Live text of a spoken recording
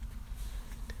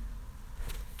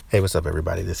Hey, what's up,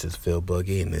 everybody? This is Phil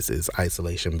Boogie, and this is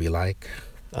Isolation Be Like.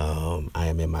 I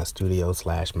am in my studio /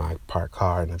 my parked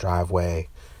car in the driveway.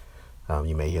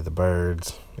 You may hear the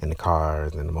birds and the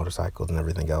cars and the motorcycles and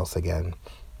everything else again.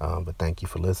 But thank you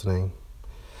for listening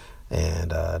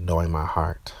and knowing my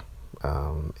heart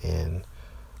and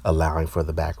allowing for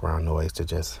the background noise to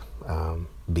just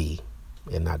be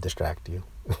and not distract you.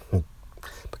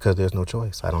 Because there's no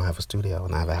choice. I don't have a studio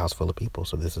and I have a house full of people,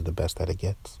 so this is the best that it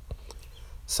gets.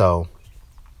 So,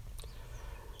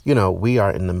 we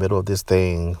are in the middle of this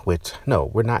thing, which, no,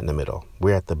 we're not in the middle.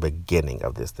 We're at the beginning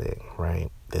of this thing, right?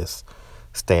 This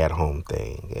stay at home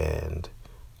thing.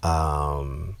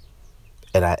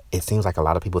 It seems like a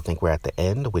lot of people think we're at the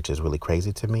end, which is really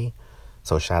crazy to me.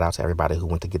 So shout out to everybody who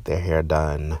went to get their hair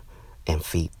done and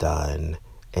feet done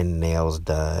and nails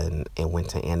done and went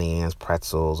to Annie Ann's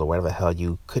Pretzels or whatever the hell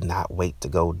you could not wait to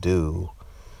go do.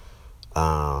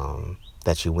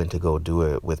 That you went to go do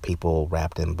it with people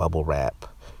wrapped in bubble wrap,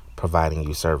 providing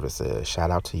you services.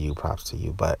 Shout out to you, props to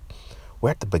you. But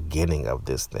we're at the beginning of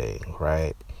this thing,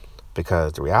 right?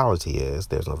 Because the reality is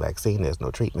there's no vaccine, there's no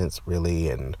treatments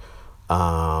really, and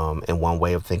one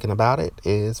way of thinking about it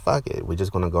is fuck it. We're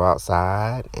just gonna go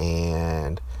outside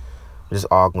and we're just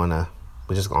all gonna,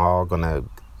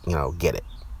 get it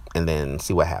and then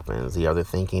see what happens. The other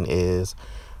thinking is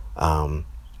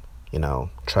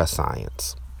trust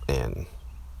science and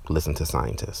listen to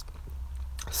scientists.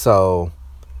 So,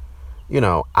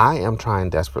 I am trying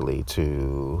desperately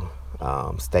to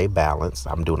stay balanced.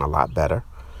 I'm doing a lot better.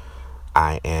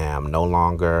 I am no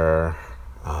longer,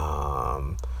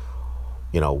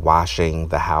 washing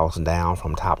the house down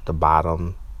from top to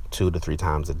bottom 2 to 3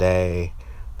 times a day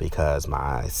because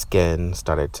my skin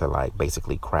started to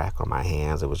basically crack on my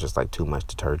hands. It was just too much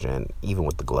detergent. Even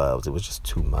with the gloves, it was just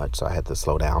too much. So I had to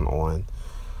slow down on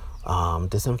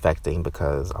disinfecting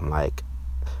because I'm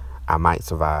I might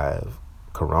survive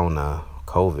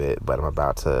COVID, but I'm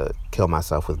about to kill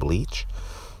myself with bleach.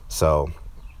 So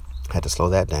I had to slow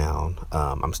that down.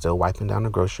 I'm still wiping down the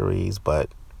groceries,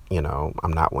 but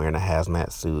I'm not wearing a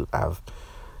hazmat suit. I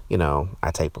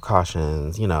take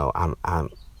precautions. I'm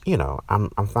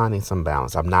finding some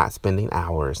balance. I'm not spending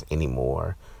hours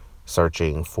anymore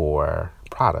searching for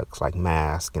products like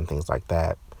masks and things like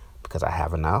that because I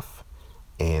have enough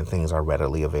and things are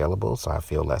readily available, so I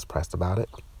feel less pressed about it.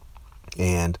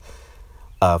 And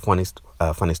funny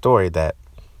story that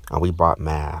we bought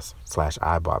masks /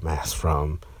 I bought masks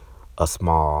from a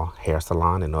small hair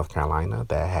salon in North Carolina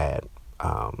that had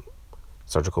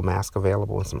surgical masks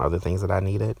available and some other things that I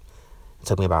needed. It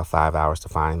took me about 5 hours to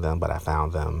find them, but I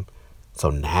found them. So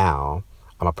now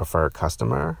I'm a preferred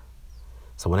customer.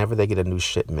 So whenever they get a new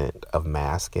shipment of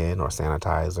mask in or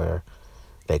sanitizer,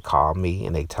 they call me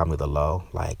and they tell me the low,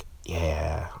 the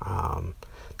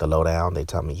lowdown. They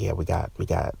tell me, yeah, we got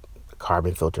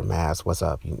carbon filter masks. What's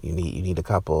up? You need a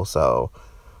couple. So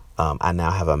I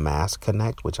now have a mask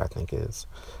connect, which I think is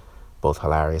both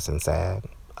hilarious and sad.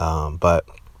 But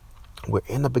we're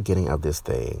in the beginning of this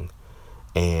thing,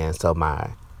 and so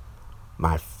my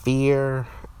fear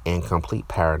and complete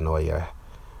paranoia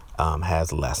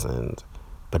has lessened.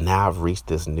 But now I've reached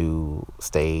this new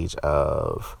stage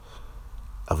of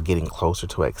getting closer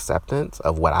to acceptance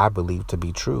of what I believe to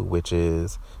be true, which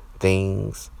is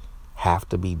things have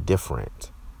to be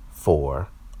different for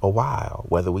a while,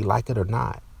 whether we like it or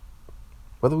not.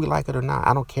 Whether we like it or not,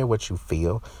 I don't care what you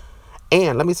feel.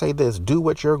 And let me say this, do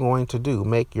what you're going to do.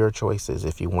 Make your choices.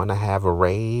 If you want to have a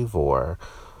rave or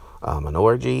an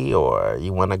orgy, or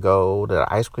you want to go to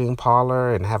the ice cream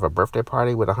parlor and have a birthday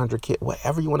party with 100 kids,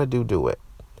 whatever you want to do it.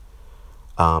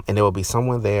 And there will be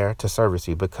someone there to service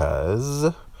you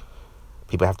because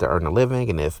people have to earn a living.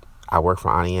 And if I work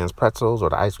for Annie Ann's Pretzels or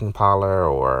the ice cream parlor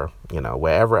or,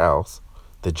 wherever else,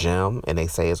 the gym, and they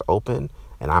say it's open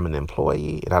and I'm an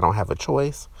employee and I don't have a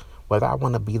choice, whether I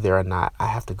want to be there or not, I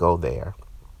have to go there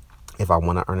if I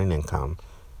want to earn an income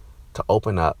to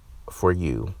open up for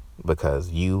you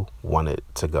because you wanted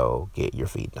to go get your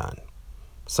feet done.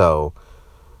 So,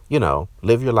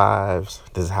 live your lives.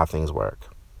 This is how things work.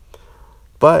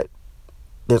 But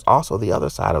there's also the other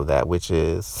side of that, which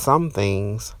is some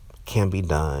things can be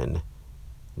done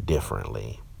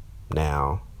differently.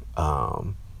 Now,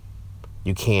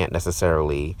 you can't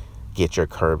necessarily get your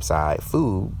curbside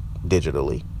food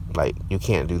digitally. You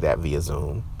can't do that via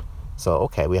Zoom. So,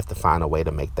 okay, we have to find a way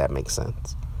to make that make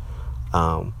sense.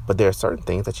 But there are certain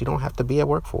things that you don't have to be at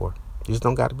work for. You just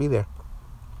don't got to be there.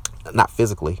 Not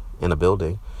physically in a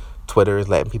building. Twitter is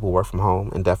letting people work from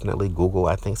home indefinitely. Google,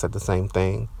 I think, said the same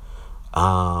thing.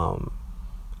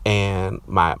 And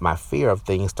my fear of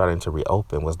things starting to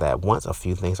reopen was that once a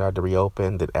few things started to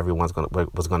reopen, that everyone's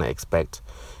was gonna expect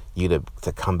you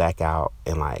to come back out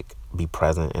and like be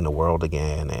present in the world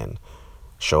again and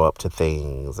show up to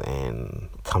things and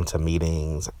come to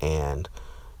meetings. And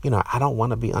I don't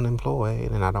want to be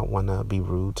unemployed, and I don't want to be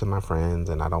rude to my friends,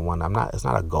 and I don't want I'm not it's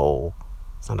not a goal.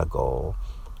 It's not a goal.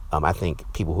 I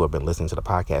think people who have been listening to the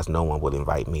podcast, no one would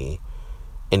invite me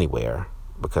anywhere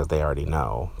because they already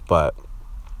know. But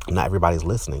not everybody's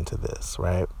listening to this,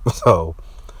 right? So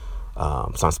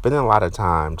I'm spending a lot of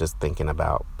time just thinking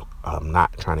about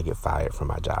not trying to get fired from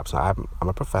my job. So I'm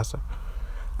a professor,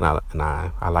 and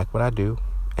I like what I do,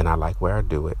 and I like where I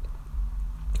do it.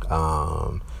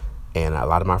 Um, and a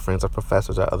lot of my friends are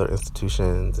professors at other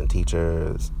institutions and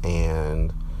teachers.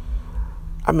 And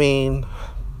I mean,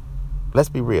 let's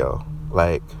be real.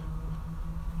 Like,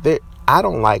 I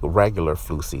don't like regular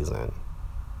flu season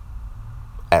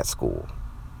at school,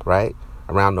 right?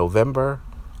 Around November,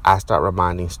 I start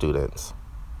reminding students,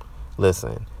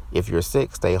 listen, if you're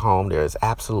sick, stay home. There is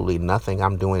absolutely nothing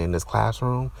I'm doing in this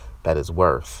classroom that is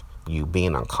worth you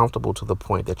being uncomfortable to the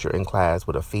point that you're in class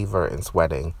with a fever and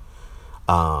sweating.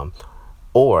 Um,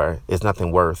 or it's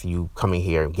nothing worth you coming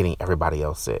here and getting everybody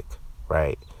else sick,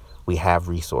 right? We have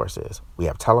resources. We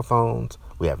have telephones.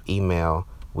 We have email.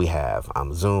 We have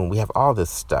Zoom. We have all this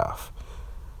stuff.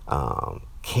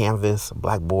 Canvas,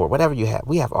 Blackboard, whatever you have.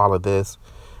 We have all of this.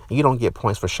 And you don't get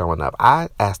points for showing up. I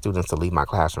ask students to leave my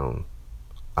classroom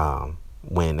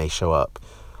when they show up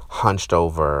hunched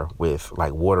over with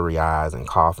like watery eyes and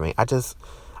coughing.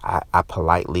 I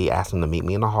politely ask them to meet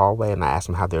me in the hallway, and I ask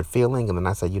them how they're feeling. And then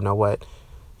I say, you know what?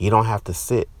 You don't have to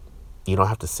sit. You don't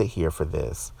have to sit here for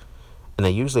this. And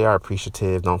they usually are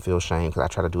appreciative, don't feel shame, because I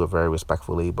try to do it very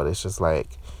respectfully. But it's just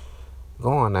like, go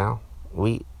on now.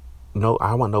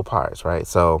 I want no parts, right?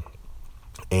 So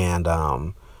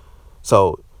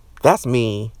that's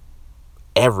me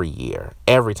every year,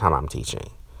 every time I'm teaching.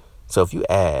 So if you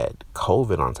add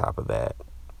COVID on top of that,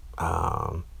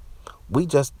 we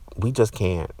just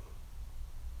can't.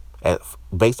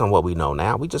 Based on what we know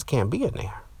now, we just can't be in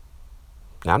there.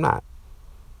 Now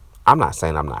I'm not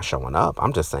saying I'm not showing up.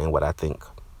 I'm just saying what I think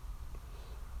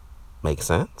makes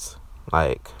sense.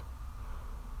 Like,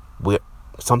 we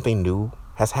something new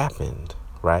has happened,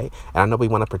 right? And I know we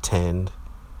want to pretend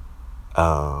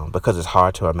because it's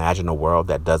hard to imagine a world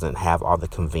that doesn't have all the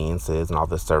conveniences and all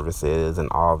the services and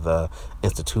all the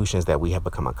institutions that we have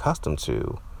become accustomed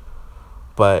to.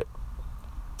 But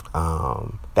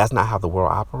that's not how the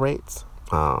world operates.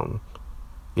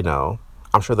 You know,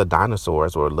 I'm sure the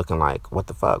dinosaurs were looking like, what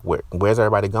the fuck? Where's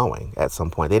everybody going at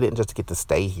some point? They didn't just get to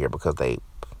stay here because they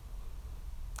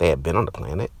had been on the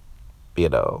planet. They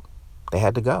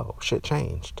had to go. Shit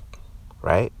changed,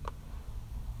 right?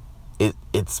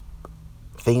 It's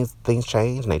things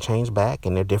change, and they change back,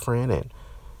 and they're different, and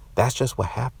that's just what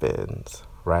happens,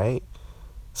 right?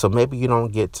 So maybe you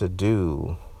don't get to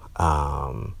do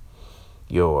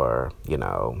your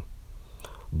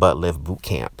butt lift boot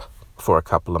camp for a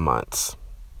couple of months.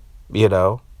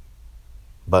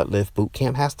 Butt lift boot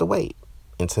camp has to wait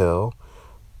until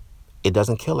it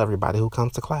doesn't kill everybody who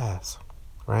comes to class,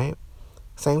 right?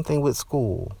 Same thing with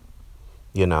school.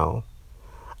 I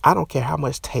don't care how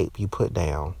much tape you put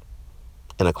down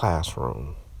in a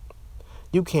classroom.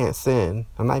 You can't send,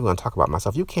 I'm not even going to talk about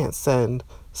myself, you can't send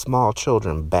small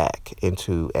children back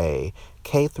into a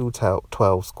K through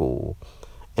 12 school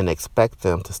and expect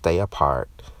them to stay apart,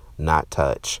 not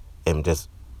touch, and just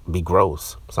be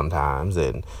gross sometimes.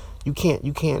 And you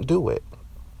can't do it.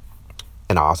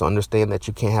 And I also understand that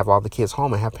you can't have all the kids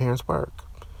home and have parents work.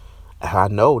 I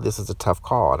know this is a tough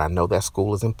call, and I know that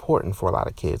school is important for a lot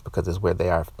of kids because it's where they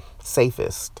are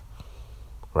safest,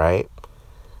 right?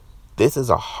 This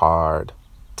is a hard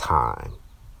time,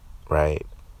 right?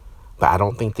 But I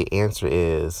don't think the answer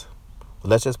is,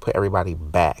 let's just put everybody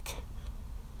back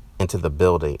into the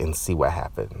building and see what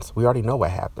happens. We already know what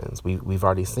happens. We've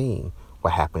already seen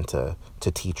what happened to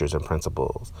teachers and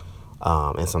principals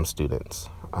and some students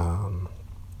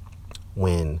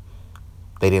when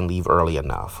they didn't leave early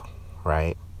enough,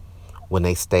 right? When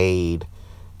they stayed,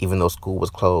 even though school was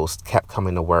closed, kept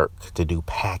coming to work to do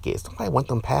packets. Nobody want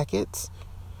them packets.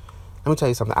 Let me tell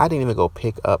you something. I didn't even go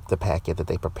pick up the packet that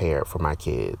they prepared for my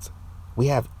kids. We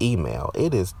have email.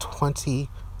 It is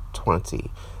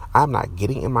 2020. I'm not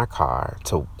getting in my car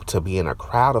to be in a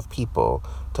crowd of people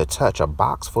to touch a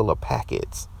box full of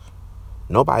packets.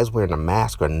 Nobody's wearing a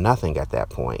mask or nothing at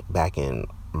that point back in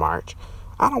March.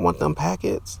 I don't want them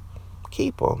packets.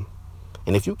 Keep them.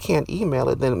 And if you can't email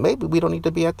it, then maybe we don't need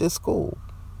to be at this school.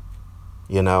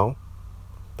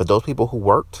 But But those people who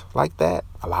worked like that,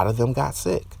 a lot of them got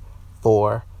sick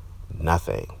for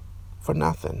nothing. For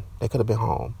nothing. They could have been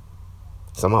home.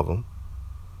 Some of them,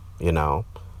 you know.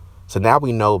 So now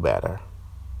we know better.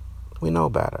 We know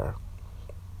better.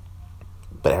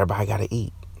 But everybody got to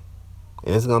eat.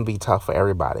 And it's going to be tough for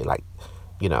everybody. Like,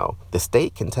 the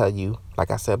state can tell you,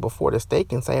 like I said before, the state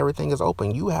can say everything is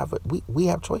open. We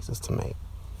have choices to make,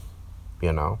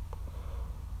 And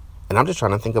I'm just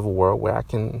trying to think of a world where I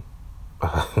can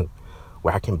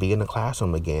where I can be in the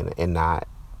classroom again and not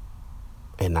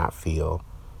feel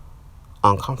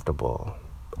uncomfortable.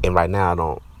 And right now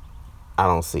I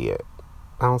don't see it.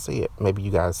 I don't see it. Maybe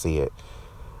you guys see it.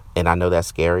 And I know that's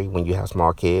scary when you have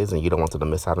small kids and you don't want them to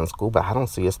miss out on school, but I don't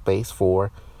see a space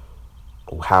for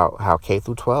how K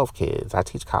through 12 kids. I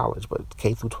teach college, but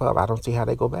K through 12, I don't see how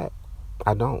they go back.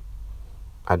 I don't.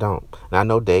 And I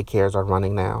know daycares are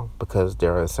running now because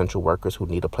there are essential workers who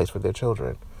need a place for their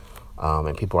children.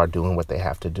 And people are doing what they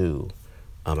have to do.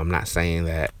 I'm not saying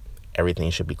that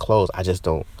everything should be closed. I just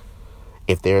don't.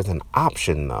 If there's an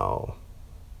option, though,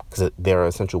 because there are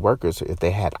essential workers, if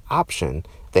they had a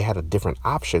different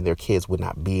option, their kids would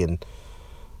not be in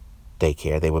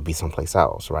daycare. They would be someplace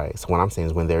else, right? So what I'm saying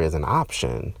is when there is an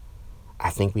option, I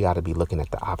think we ought to be looking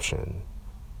at the option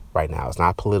right now. It's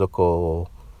not political.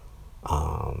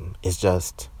 It's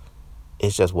just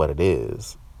what it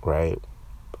is, right?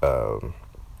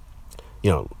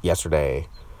 Yesterday,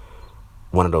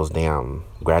 one of those damn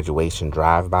graduation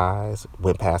drive-bys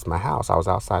went past my house. I was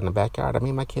outside in the backyard. I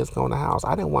mean, my kids go in the house.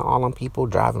 I didn't want all them people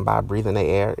driving by, breathing the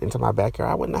air into my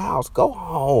backyard. I went in the house. Go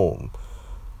home.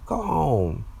 Go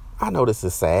home. I know this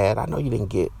is sad. I know you didn't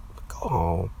get. Go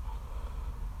home.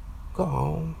 Go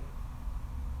home.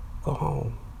 Go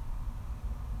home.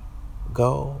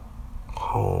 Go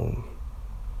home.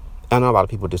 I know a lot of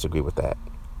people disagree with that.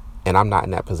 And I'm not in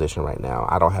that position right now.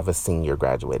 I don't have a senior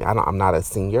graduating. I'm not a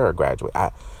senior graduate.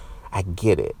 I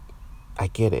get it. I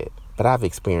get it. But I've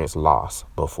experienced loss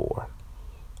before.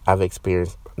 I've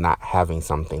experienced not having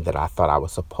something that I thought I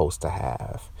was supposed to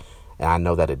have. And I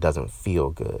know that it doesn't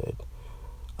feel good.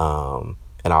 And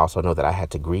I also know that I had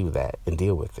to grieve that and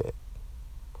deal with it.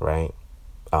 Right?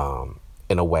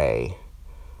 In a way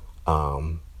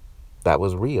that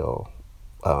was real.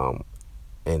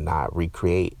 And not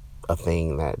recreate a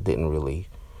thing that didn't really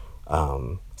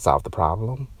solve the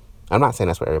problem. I'm not saying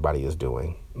that's what everybody is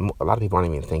doing. A lot of people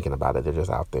aren't even thinking about it. They're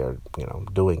just out there,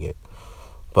 doing it.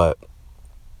 But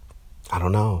I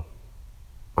don't know.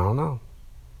 I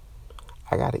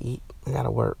gotta eat. I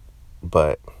gotta work.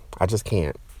 But I just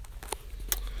can't.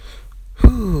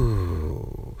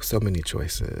 Whew. So many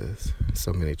choices.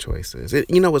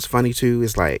 What's funny too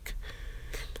is like,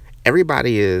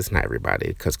 not everybody,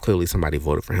 because clearly somebody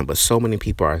voted for him, but so many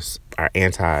people are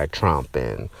anti-Trump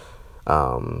and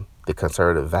the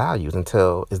conservative values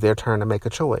until it's their turn to make a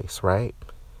choice, right?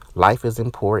 Life is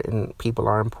important, people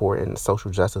are important,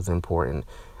 social justice is important,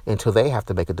 until they have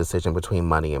to make a decision between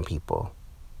money and people.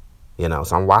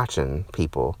 So I'm watching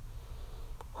people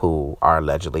who are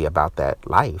allegedly about that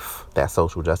life, that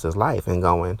social justice life, and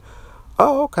going,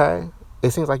 oh, okay. It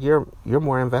seems like you're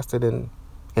more invested in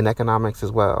economics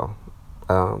as well,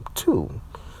 too.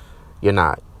 You're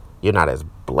not as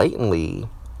blatantly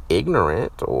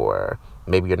ignorant, or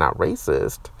maybe you're not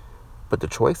racist, but the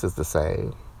choice is the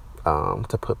same,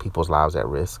 to put people's lives at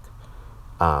risk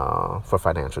for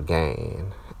financial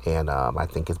gain. And I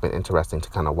think it's been interesting to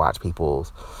kind of watch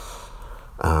people's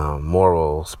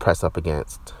morals press up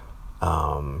against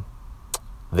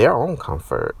their own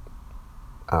comfort,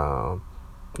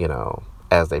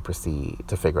 as they proceed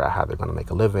to figure out how they're going to make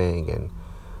a living and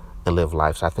live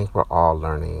life. So I think we're all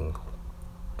learning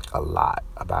a lot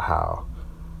about how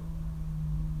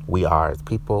we are as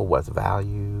people, what's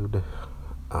valued,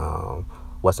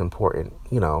 what's important,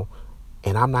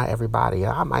 and I'm not everybody.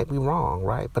 I might be wrong,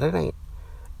 right? But it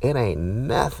ain't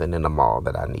nothing in the mall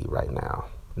that I need right now.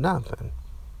 Nothing.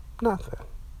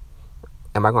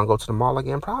 Am I going to go to the mall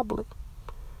again? Probably.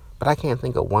 But I can't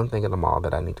think of one thing in the mall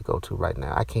that I need to go to right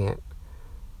now. I can't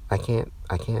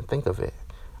think of it.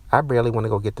 I barely want to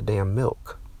go get the damn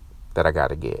milk that I got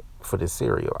to get for this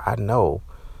cereal. I know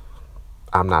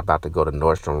I'm not about to go to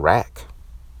Nordstrom Rack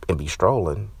and be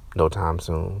strolling no time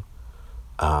soon.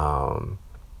 So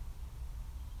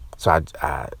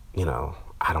I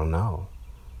don't know.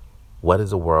 What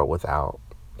is a world without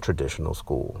traditional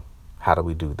school? How do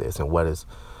we do this? And what is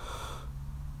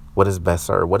best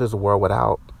served? What is a world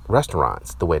without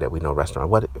restaurants, the way that we know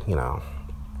restaurants?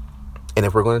 And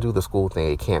if we're going to do the school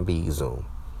thing, it can't be Zoom.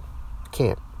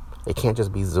 It can't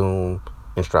just be Zoom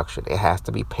instruction. It has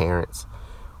to be parents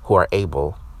who are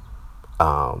able,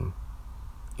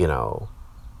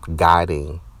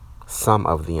 guiding some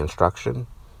of the instruction,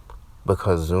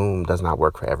 because Zoom does not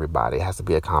work for everybody. It has to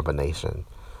be a combination.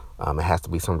 It has to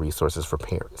be some resources for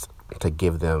parents to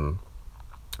give them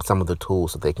some of the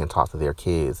tools so they can talk to their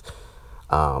kids,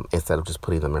 instead of just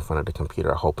putting them in front of the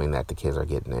computer hoping that the kids are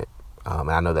getting it.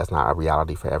 And I know that's not a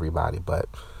reality for everybody, but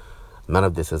none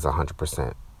of this is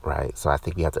 100%, right? So I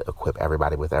think we have to equip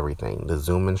everybody with everything. The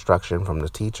Zoom instruction from the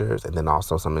teachers, and then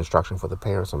also some instruction for the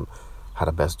parents on how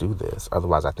to best do this.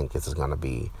 Otherwise, I think this is going to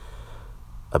be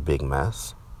a big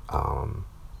mess.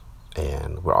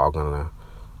 And we're all going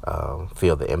to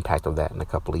feel the impact of that in a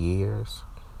couple of years.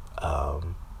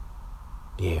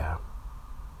 Yeah,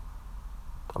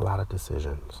 a lot of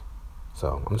decisions.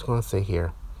 So I'm just going to sit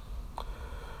here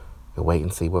and wait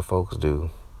and see what folks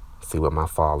do, see what my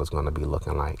fall is going to be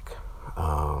looking like.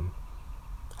 I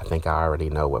think I already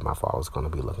know what my fall is going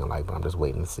to be looking like, but I'm just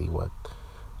waiting to see what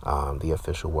the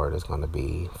official word is going to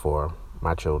be for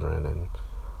my children and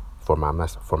for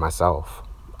myself.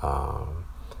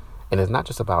 And it's not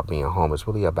just about being home. It's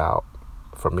really about,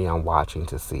 for me, I'm watching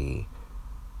to see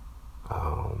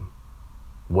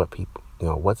what people,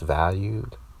 what's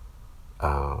valued,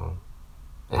 and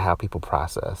how people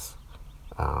process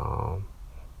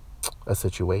a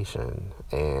situation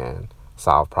and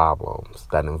solve problems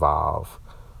that involve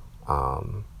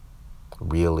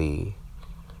really,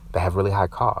 that have really high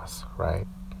costs, right?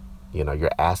 You're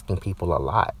asking people a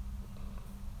lot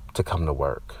to come to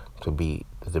work, to be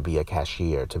a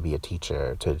cashier, to be a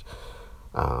teacher, to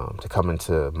come in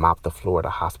to mop the floor at a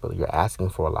hospital. You're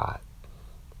asking for a lot.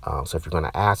 So if you're going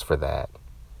to ask for that,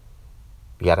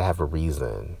 you got to have a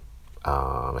reason.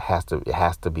 It has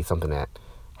to be something that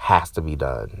has to be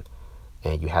done,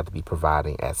 and you have to be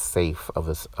providing as safe of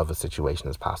a situation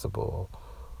as possible.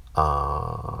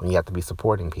 You have to be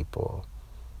supporting people,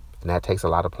 and that takes a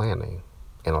lot of planning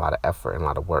and a lot of effort and a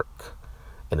lot of work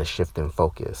and a shift in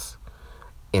focus.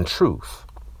 In truth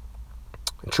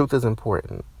is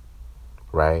important,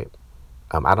 right?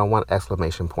 I don't want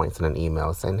exclamation points in an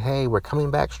email saying, hey, we're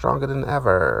coming back stronger than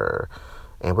ever,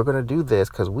 and we're going to do this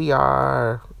because we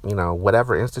are,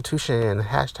 whatever institution,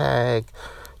 hashtag,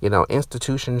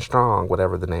 institution strong,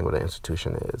 whatever the name of the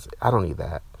institution is. I don't need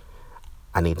that.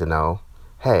 I need to know,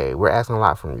 hey, we're asking a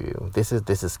lot from you. This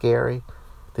is scary.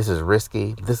 This is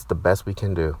risky. This is the best we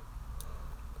can do.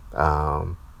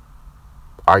 Are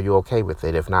you okay with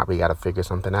it? If not, we got to figure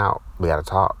something out. We got to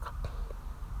talk.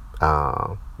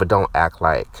 But don't act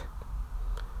like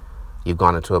you've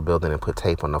gone into a building and put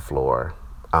tape on the floor,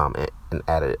 and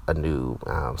added a new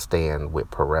stand with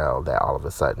Perel, that all of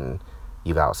a sudden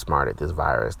you've outsmarted this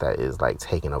virus that is like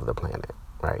taking over the planet,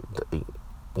 right?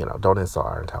 Don't insult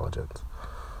our intelligence.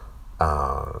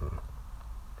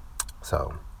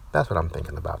 So that's what I'm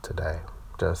thinking about today.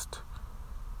 Just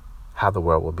how the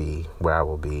world will be, where I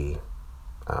will be.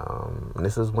 And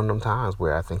this is one of them times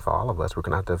where I think for all of us, we're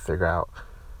going to have to figure out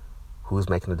who's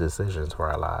making the decisions for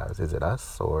our lives. Is it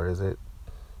us, or is it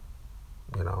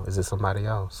somebody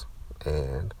else?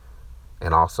 And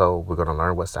also we're going to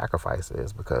learn what sacrifice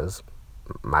is, because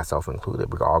myself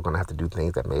included, we're all going to have to do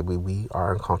things that maybe we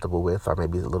are uncomfortable with, or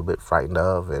maybe a little bit frightened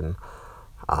of, and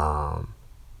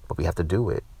but we have to do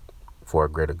it for a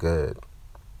greater good.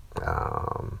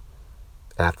 And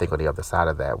I think on the other side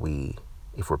of that,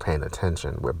 if we're paying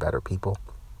attention, we're better people.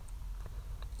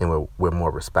 And we're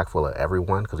more respectful of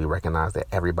everyone, because we recognize that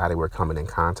everybody we're coming in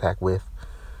contact with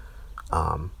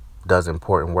does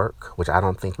important work, which I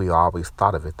don't think we always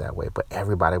thought of it that way. But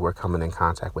everybody we're coming in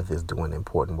contact with is doing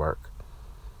important work.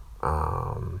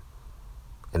 And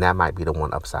that might be the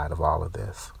one upside of all of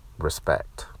this,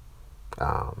 respect.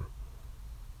 And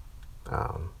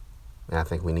I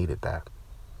think we needed that.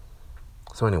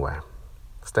 So anyway,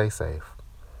 stay safe.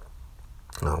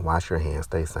 Wash your hands,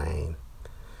 stay sane.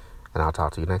 And I'll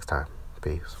talk to you next time.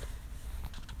 Peace.